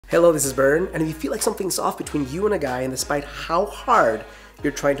Hello, this is Bern, and if you feel like something's off between you and a guy, and despite how hard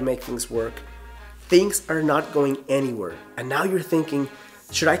you're trying to make things work, things are not going anywhere, and now you're thinking,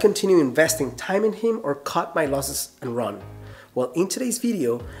 should I continue investing time in him or cut my losses and run? Well, in today's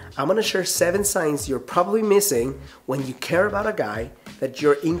video, I'm going to share 7 signs you're probably missing when you care about a guy that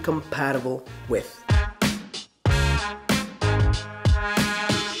you're incompatible with.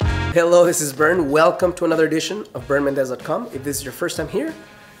 Hello, this is Bern. Welcome to another edition of BernMendez.com. If this is your first time here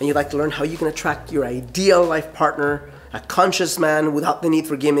and you'd like to learn how you can attract your ideal life partner, a conscious man without the need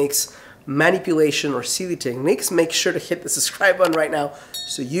for gimmicks, manipulation, or silly techniques, make sure to hit the subscribe button right now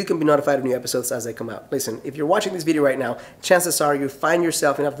so you can be notified of new episodes as they come out. Listen, if you're watching this video right now, chances are you find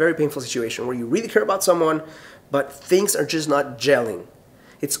yourself in a very painful situation where you really care about someone, but things are just not gelling.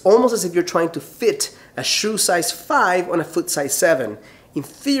 It's almost as if you're trying to fit a shoe size 5 on a foot size 7. In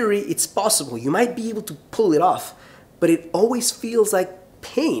theory, it's possible. You might be able to pull it off, but it always feels like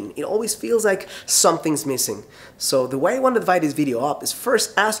pain. It always feels like something's missing. So the way I want to divide this video up is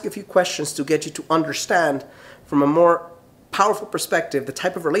first ask you a few questions to get you to understand from a more powerful perspective the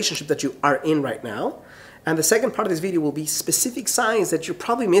type of relationship that you are in right now. And the second part of this video will be specific signs that you're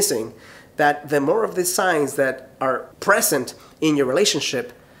probably missing, that the more of these signs that are present in your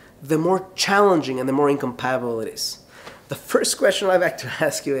relationship, the more challenging and the more incompatible it is. The first question I'd like to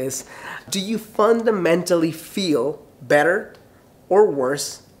ask you is, do you fundamentally feel better or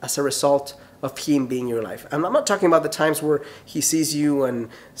worse as a result of him being in your life? And I'm not talking about the times where he sees you and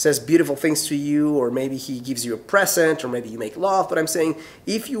says beautiful things to you, or maybe he gives you a present, or maybe you make love, but I'm saying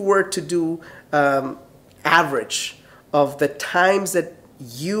if you were to do average of the times that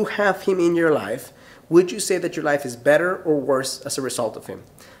you have him in your life, would you say that your life is better or worse as a result of him?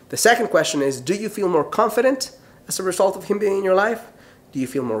 The second question is, do you feel more confident as a result of him being in your life? Do you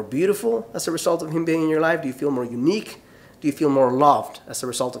feel more beautiful as a result of him being in your life? Do you feel more unique? Do you feel more loved as a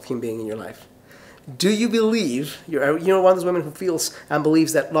result of him being in your life? Do you believe, you're one of those women who feels and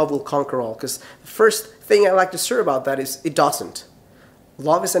believes that love will conquer all? Because the first thing I like to share about that is it doesn't.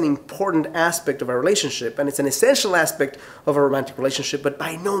 Love is an important aspect of our relationship, and it's an essential aspect of a romantic relationship, but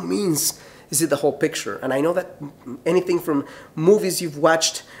by no means is it the whole picture. And I know that anything from movies you've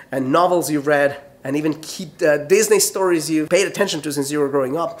watched and novels you've read and even Disney stories you've paid attention to since you were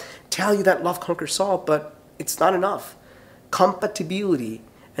growing up tell you that love conquers all, but it's not enough. Compatibility,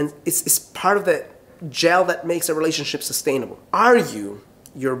 and it's part of the gel that makes a relationship sustainable. Are you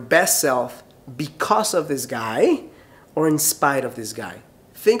your best self because of this guy or in spite of this guy?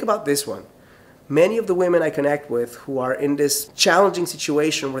 Think about this one. Many of the women I connect with who are in this challenging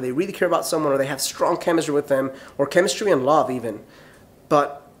situation where they really care about someone or they have strong chemistry with them, or chemistry and love even,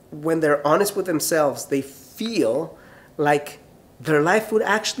 but when they're honest with themselves, they feel like their life would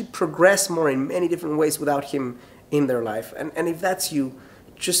actually progress more in many different ways without him in their life. And if that's you,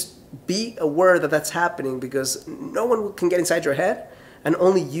 just be aware that that's happening, because no one can get inside your head and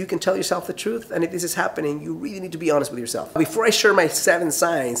only you can tell yourself the truth. And if this is happening, you really need to be honest with yourself. Before I share my 7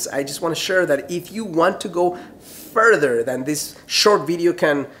 signs, I just want to share that if you want to go further than this short video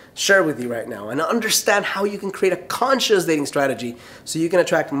can share with you right now and understand how you can create a conscious dating strategy so you can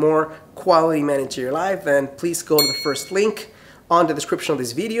attract more quality men into your life, then please go to the first link on the description of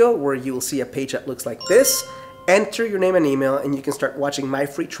this video, where you will see a page that looks like this. Enter your name and email, and you can start watching my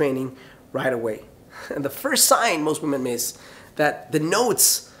free training right away. And the first sign most women miss that the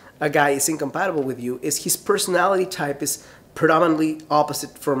notes a guy is incompatible with you is his personality type is predominantly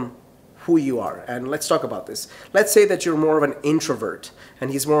opposite from who you are. And let's talk about this. Let's say that you're more of an introvert and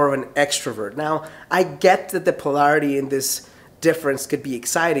he's more of an extrovert. Now, I get that the polarity in this difference could be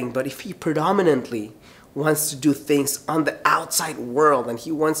exciting, but if he predominantly wants to do things on the outside world and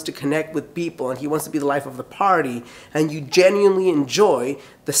he wants to connect with people and he wants to be the life of the party, and you genuinely enjoy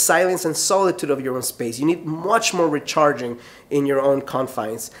the silence and solitude of your own space, you need much more recharging in your own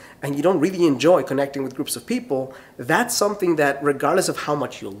confines, and you don't really enjoy connecting with groups of people, that's something that regardless of how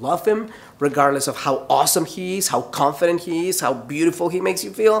much you love him, regardless of how awesome he is, how confident he is, how beautiful he makes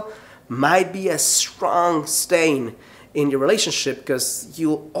you feel, might be a strong stain in your relationship, because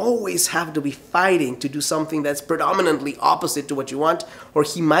you'll always have to be fighting to do something that's predominantly opposite to what you want, or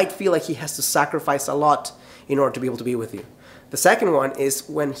he might feel like he has to sacrifice a lot in order to be able to be with you. The second one is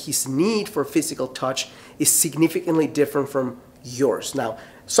when his need for physical touch is significantly different from yours. Now,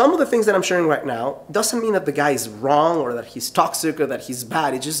 some of the things that I'm sharing right now doesn't mean that the guy is wrong or that he's toxic or that he's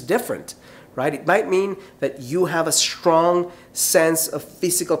bad. It's just different, right? It might mean that you have a strong sense of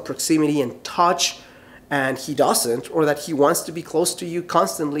physical proximity and touch and he doesn't, or that he wants to be close to you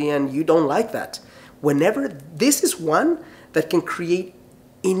constantly and you don't like that. Whenever, this is one that can create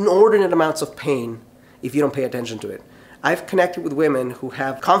inordinate amounts of pain if you don't pay attention to it. I've connected with women who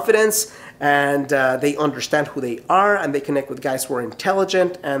have confidence and they understand who they are, and they connect with guys who are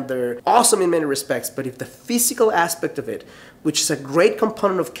intelligent and they're awesome in many respects. But if the physical aspect of it, which is a great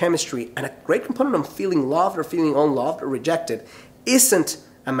component of chemistry and a great component of feeling loved or feeling unloved or rejected, isn't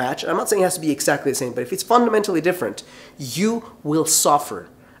a match, and I'm not saying it has to be exactly the same, but if it's fundamentally different, you will suffer.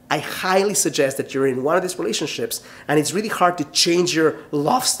 I highly suggest that you're in one of these relationships and it's really hard to change your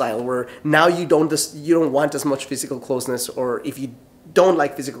love style, where now you don't want as much physical closeness, or if you don't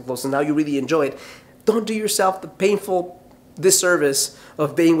like physical closeness, now you really enjoy it. Don't do yourself the painful disservice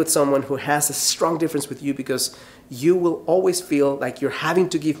of being with someone who has a strong difference with you, because you will always feel like you're having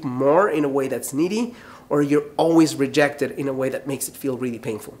to give more in a way that's needy, or you're always rejected in a way that makes it feel really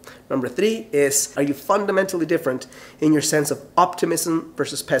painful. Number 3 is, are you fundamentally different in your sense of optimism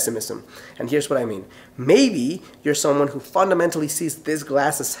versus pessimism? And here's what I mean. Maybe you're someone who fundamentally sees this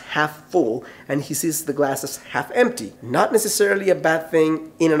glass as half full and he sees the glass as half empty. Not necessarily a bad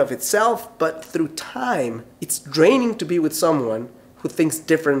thing in and of itself, but through time, it's draining to be with someone who thinks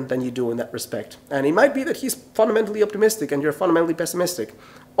different than you do in that respect. And it might be that he's fundamentally optimistic and you're fundamentally pessimistic.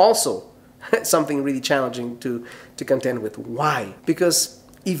 Also, something really challenging to contend with. Why? Because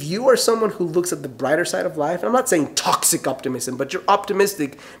if you are someone who looks at the brighter side of life, and I'm not saying toxic optimism, but you're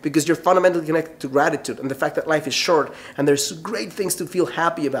optimistic because you're fundamentally connected to gratitude and the fact that life is short and there's great things to feel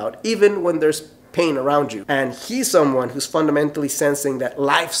happy about, even when there's pain around you. And he's someone who's fundamentally sensing that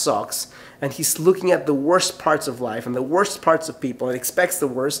life sucks, and he's looking at the worst parts of life and the worst parts of people and expects the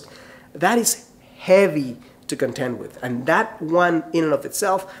worst. That is heavy to contend with, and that one in and of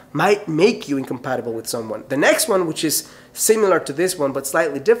itself might make you incompatible with someone. The next one, which is similar to this one but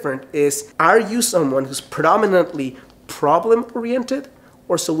slightly different, is, are you someone who's predominantly problem-oriented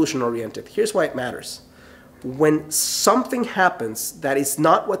or solution-oriented? Here's why it matters. When something happens that is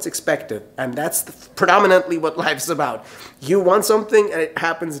not what's expected, and that's predominantly what life's about, you want something and it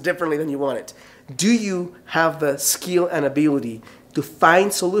happens differently than you want it, do you have the skill and ability to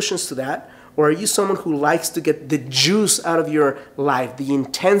find solutions to that? Or are you someone who likes to get the juice out of your life, the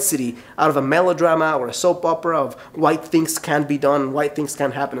intensity out of a melodrama or a soap opera of why things can't be done, why things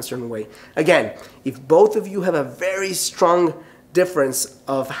can't happen a certain way? Again, if both of you have a very strong difference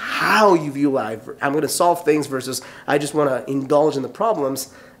of how you view life, I'm going to solve things versus I just want to indulge in the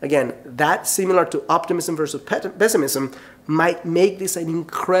problems, again, that, similar to optimism versus pessimism, might make this an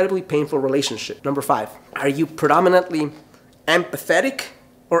incredibly painful relationship. Number 5, are you predominantly empathetic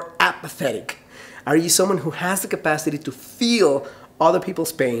or apathetic? Are you someone who has the capacity to feel other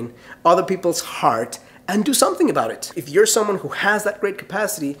people's pain, other people's heart, and do something about it? If you're someone who has that great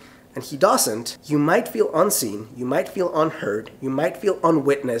capacity and he doesn't, you might feel unseen, you might feel unheard, you might feel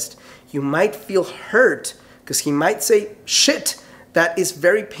unwitnessed, you might feel hurt because he might say shit that is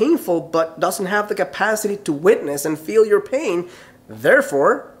very painful but doesn't have the capacity to witness and feel your pain.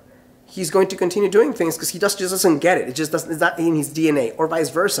 Therefore, he's going to continue doing things because he just doesn't get it. It's not in his DNA, or vice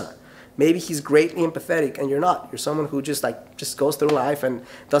versa. Maybe he's greatly empathetic and you're not. You're someone who just goes through life and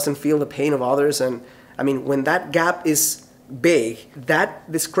doesn't feel the pain of others. And I mean, when that gap is big, that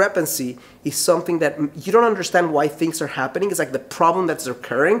discrepancy is something that you don't understand why things are happening. It's like the problem that's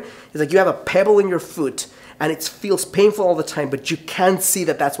occurring. It's like you have a pebble in your foot and it feels painful all the time, but you can't see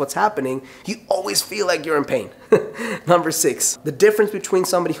that that's what's happening. You always feel like you're in pain. Number 6, the difference between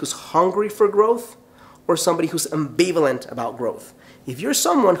somebody who's hungry for growth or somebody who's ambivalent about growth. If you're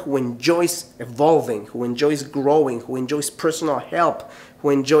someone who enjoys evolving, who enjoys growing, who enjoys personal help,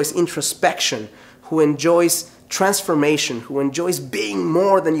 who enjoys introspection, who enjoys transformation, who enjoys being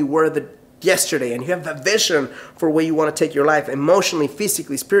more than you were yesterday, and you have a vision for where you want to take your life emotionally,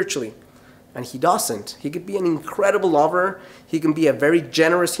 physically, spiritually, and he doesn't. He could be an incredible lover, he can be a very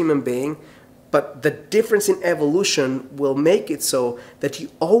generous human being, but the difference in evolution will make it so that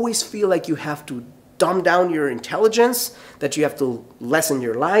you always feel like you have to dumb down your intelligence, that you have to lessen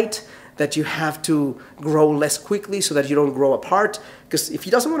your light, that you have to grow less quickly so that you don't grow apart. Because if he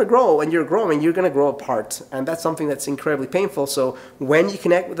doesn't want to grow and you're growing, you're going to grow apart. And that's something that's incredibly painful. So when you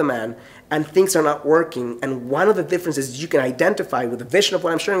connect with a man and things are not working, and one of the differences you can identify with the vision of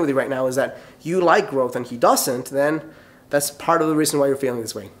what I'm sharing with you right now is that you like growth and he doesn't, then that's part of the reason why you're feeling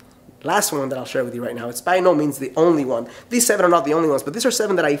this way. Last one that I'll share with you right now, it's by no means the only one. These 7 are not the only ones, but these are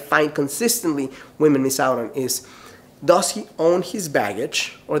 7 that I find consistently women miss out on, is, does he own his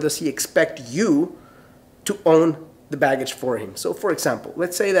baggage, or does he expect you to own the baggage for him? So for example,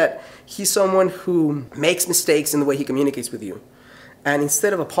 let's say that he's someone who makes mistakes in the way he communicates with you. And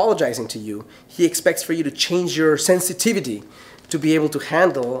instead of apologizing to you, he expects for you to change your sensitivity to be able to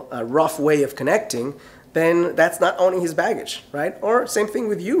handle a rough way of connecting. Then that's not owning his baggage, right? Or same thing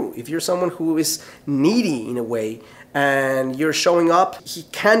with you. If you're someone who is needy in a way and you're showing up, he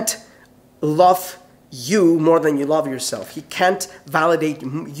can't love you more than you love yourself. He can't validate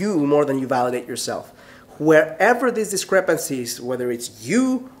you more than you validate yourself. Wherever these discrepancies, whether it's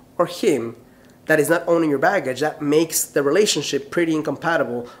you or him, that is not owning your baggage, that makes the relationship pretty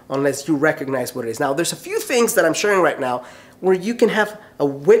incompatible unless you recognize what it is. Now, there's a few things that I'm sharing right now where you can have a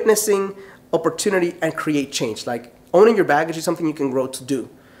witnessing opportunity and create change. Like owning your baggage is something you can grow to do.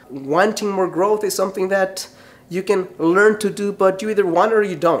 Wanting more growth is something that you can learn to do, but you either want it or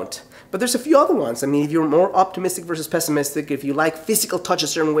you don't. But there's a few other ones. I mean, if you're more optimistic versus pessimistic, if you like physical touch a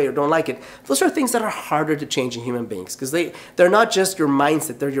certain way or don't like it, those are things that are harder to change in human beings because they're not just your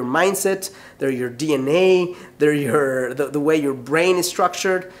mindset. They're your mindset, they're your DNA, they're the way your brain is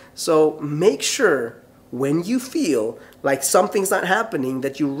structured. So make sure when you feel like something's not happening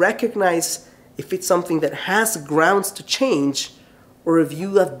that you recognize if it's something that has grounds to change or if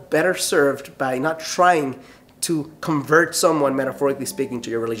you are better served by not trying to convert someone, metaphorically speaking,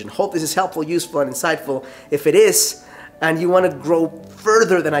 to your religion. Hope this is helpful, useful, and insightful. If it is, and you want to grow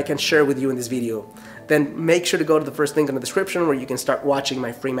further than I can share with you in this video, then make sure to go to the first link in the description where you can start watching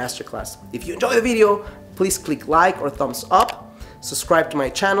my free masterclass. If you enjoy the video, please click like or thumbs up, subscribe to my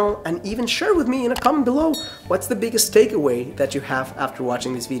channel, and even share with me in a comment below what's the biggest takeaway that you have after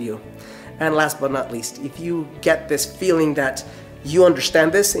watching this video. And last but not least, if you get this feeling that you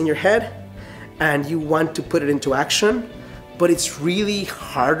understand this in your head, and you want to put it into action, but it's really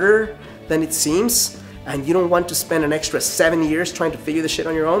harder than it seems, and you don't want to spend an extra 7 years trying to figure this shit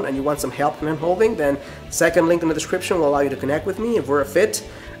on your own, and you want some help in handholding, then second link in the description will allow you to connect with me. If we're a fit,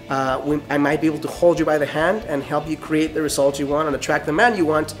 I might be able to hold you by the hand and help you create the results you want and attract the man you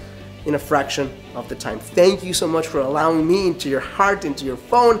want in a fraction of the time. Thank you so much for allowing me into your heart, into your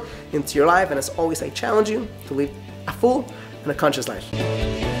phone, into your life, and as always, I challenge you to live a full and a conscious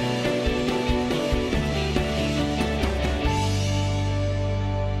life.